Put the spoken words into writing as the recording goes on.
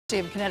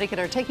Of Connecticut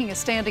are taking a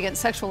stand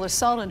against sexual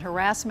assault and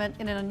harassment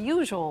in an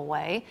unusual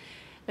way.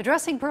 They're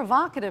dressing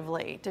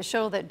provocatively to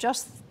show that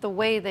just the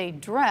way they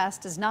dress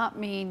does not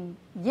mean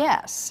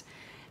yes.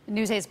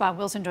 News 8's Bob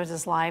Wilson joins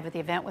us live at the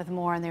event with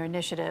more on their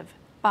initiative.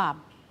 Bob.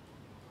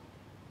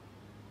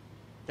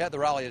 Yeah, the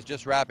rally is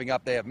just wrapping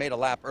up. They have made a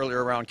lap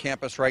earlier around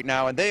campus right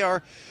now, and they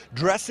are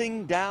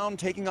dressing down,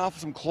 taking off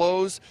some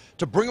clothes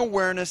to bring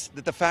awareness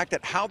that the fact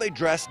that how they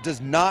dress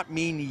does not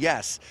mean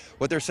yes.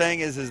 What they're saying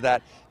is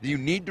that you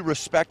need to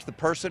respect the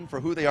person for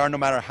who they are, no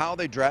matter how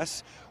they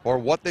dress or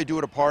what they do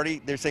at a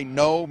party. They're saying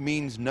no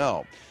means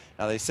no.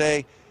 Now, they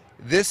say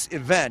this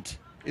event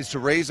is to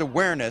raise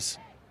awareness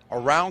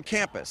around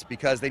campus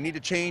because they need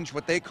to change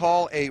what they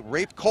call a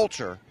rape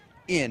culture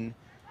in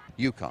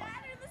Yukon.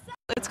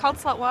 It's called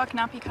Slut Walk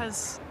not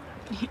because,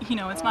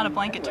 it's not a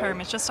blanket term.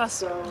 It's just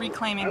us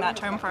reclaiming that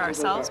term for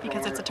ourselves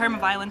because it's a term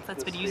of violence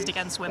that's been used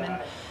against women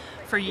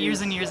for years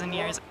and years and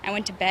years. I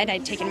went to bed,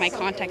 I'd taken my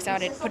contacts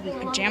out, I'd put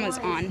pajamas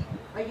on,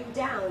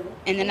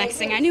 and the next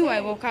thing I knew, I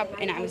woke up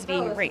and I was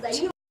being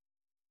raped.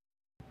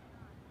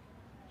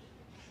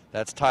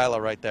 That's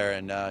Tyler right there,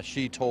 and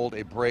she told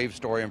a brave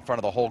story in front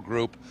of the whole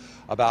group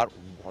about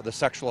the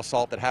sexual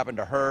assault that happened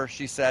to her.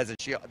 She says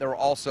that there were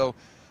also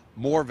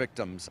more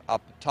victims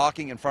up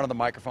talking in front of the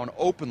microphone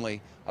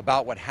openly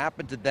about what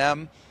happened to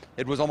them.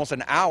 It was almost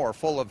an hour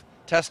full of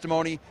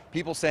testimony,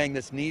 people saying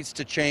this needs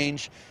to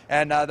change.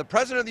 And the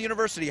president of the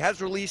university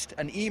has released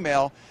an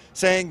email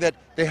saying that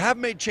they have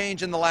made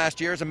change in the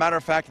last year. As a matter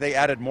of fact, they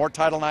added more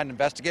Title IX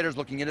investigators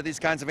looking into these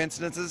kinds of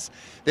incidences.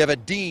 They have a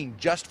dean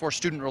just for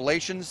student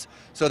relations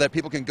so that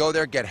people can go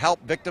there, get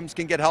help, victims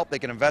can get help, they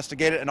can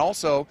investigate it. And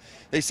also,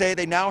 they say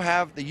they now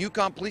have, the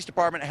Yukon Police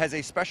Department has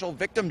a special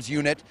victims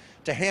unit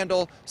to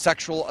handle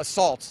sexual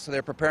assaults. So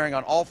they're preparing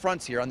on all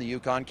fronts here on the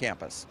Yukon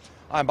campus.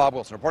 I'm Bob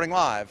Wilson, reporting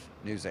live,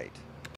 News 8.